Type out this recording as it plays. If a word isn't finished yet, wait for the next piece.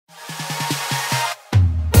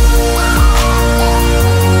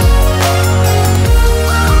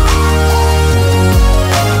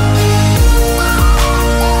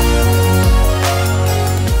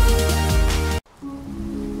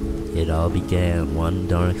began one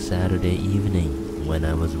dark Saturday evening when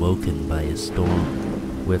I was woken by a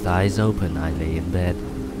storm. With eyes open, I lay in bed,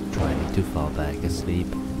 trying to fall back asleep.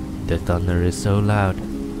 The thunder is so loud,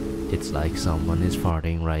 it's like someone is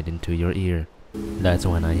farting right into your ear. That's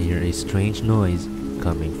when I hear a strange noise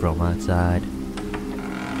coming from outside.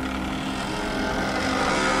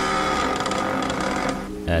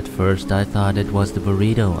 At first I thought it was the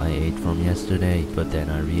burrito I ate from yesterday, but then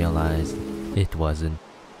I realized it wasn't.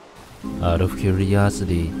 Out of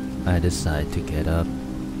curiosity, I decide to get up.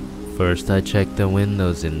 First I check the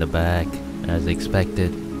windows in the back. As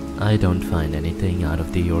expected, I don't find anything out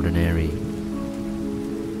of the ordinary.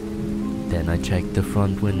 Then I check the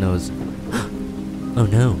front windows. Oh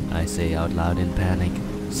no, I say out loud in panic.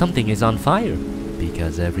 Something is on fire!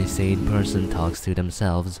 Because every sane person talks to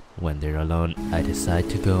themselves when they're alone, I decide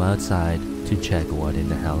to go outside to check what in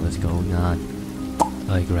the hell is going on.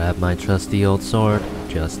 I grab my trusty old sword,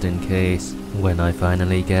 just in case. When I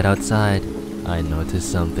finally get outside, I notice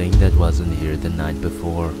something that wasn't here the night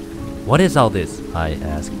before. What is all this? I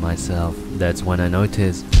ask myself. That's when I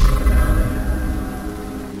notice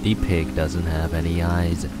the pig doesn't have any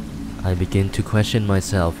eyes. I begin to question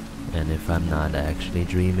myself and if I'm not actually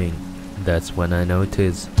dreaming. That's when I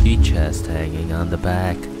notice the chest hanging on the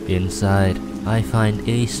back. Inside, I find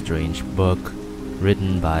a strange book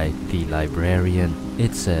written by the librarian.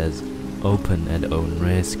 It says, "Open at own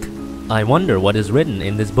risk." I wonder what is written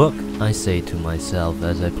in this book, I say to myself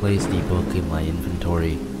as I place the book in my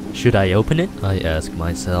inventory. Should I open it? I ask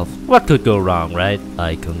myself. What could go wrong, right?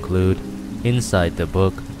 I conclude. Inside the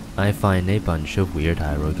book, I find a bunch of weird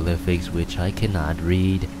hieroglyphics which I cannot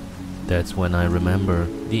read. That's when I remember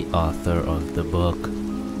the author of the book.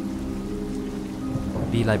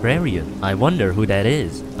 The librarian. I wonder who that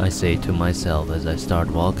is, I say to myself as I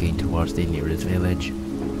start walking towards the nearest village.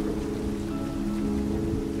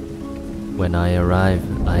 When I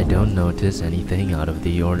arrive, I don't notice anything out of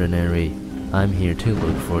the ordinary. I'm here to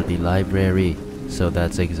look for the library, so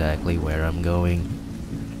that's exactly where I'm going.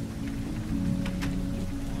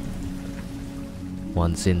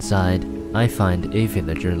 Once inside, I find a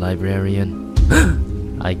villager librarian.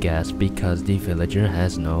 I gasp because the villager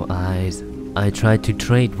has no eyes. I try to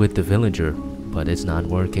trade with the villager, but it's not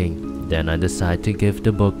working. Then I decide to give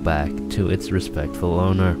the book back to its respectful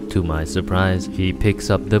owner. To my surprise, he picks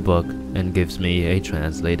up the book and gives me a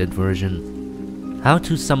translated version. How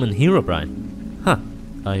to summon Herobrine? Huh.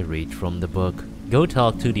 I read from the book. Go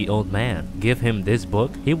talk to the old man. Give him this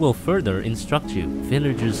book. He will further instruct you.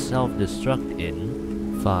 Villagers self-destruct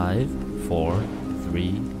in 5, 4,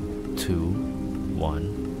 3, 2,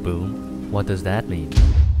 1, boom. What does that mean?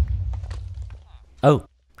 Oh,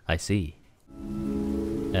 I see.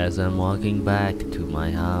 As I'm walking back to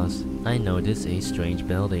my house, I notice a strange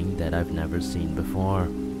building that I've never seen before.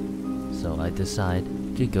 So I decide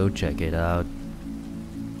to go check it out.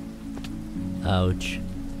 Ouch.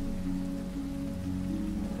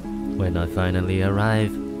 When I finally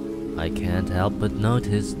arrive, I can't help but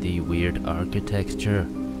notice the weird architecture.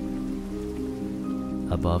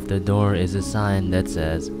 Above the door is a sign that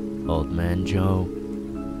says, Old Man Joe.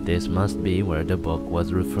 This must be where the book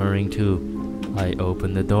was referring to. I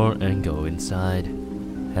open the door and go inside.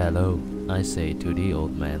 Hello, I say to the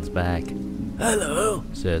old man's back. Hello,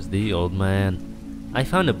 says the old man. I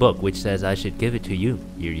found a book which says I should give it to you.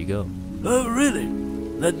 Here you go. Oh, really?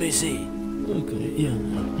 Let me see. Okay, yeah.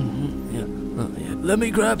 Let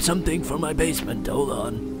me grab something from my basement, hold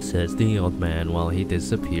on, says the old man while he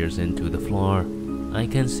disappears into the floor. I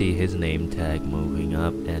can see his name tag moving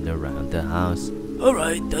up and around the house.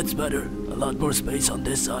 Alright, that's better. A lot more space on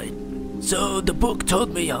this side. So the book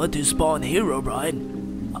told me how to spawn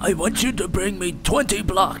Herobrine. I want you to bring me 20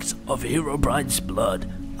 blocks of Herobrine's blood.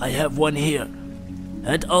 I have one here.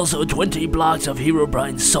 And also 20 blocks of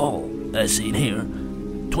Herobrine's soul, as seen here.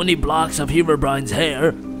 20 blocks of Herobrine's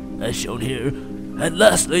hair, as shown here. And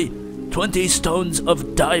lastly, 20 stones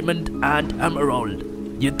of diamond and emerald.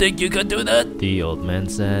 You think you can do that? The old man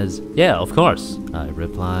says. Yeah, of course, I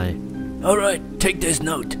reply. Alright, take this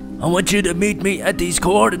note. I want you to meet me at these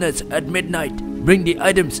coordinates at midnight. Bring the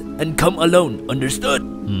items and come alone, understood?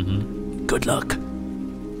 Mm-hmm. Good luck.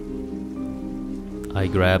 I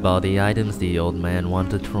grab all the items the old man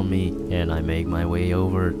wanted from me and I make my way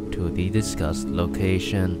over to the discussed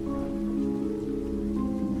location.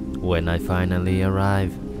 When I finally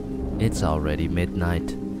arrive, it's already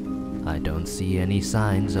midnight. I don't see any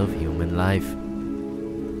signs of human life.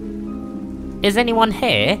 Is anyone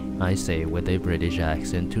here? I say with a British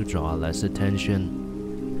accent to draw less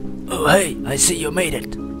attention. Oh hey, I see you made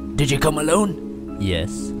it. Did you come alone?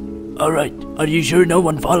 Yes. Alright, are you sure no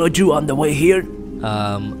one followed you on the way here?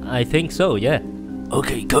 I think so, yeah.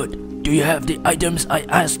 Okay, good. Do you have the items I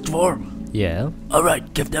asked for? Yeah.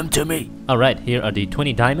 Alright, give them to me. Alright, here are the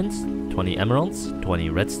 20 diamonds, 20 emeralds, 20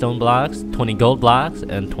 redstone blocks, 20 gold blocks,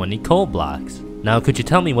 and 20 coal blocks. Now, could you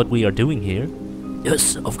tell me what we are doing here?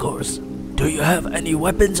 Yes, of course. Do you have any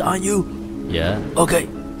weapons on you? Yeah. Okay,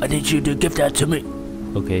 I need you to give that to me.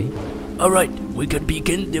 Okay. Alright, we can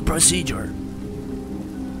begin the procedure.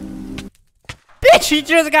 Bitch, he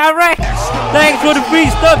just got wrecked! Thanks for the free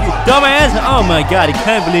stuff, you dumbass! Oh my god, I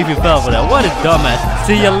can't believe you fell for that. What a dumbass.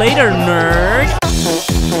 See you later, nerd!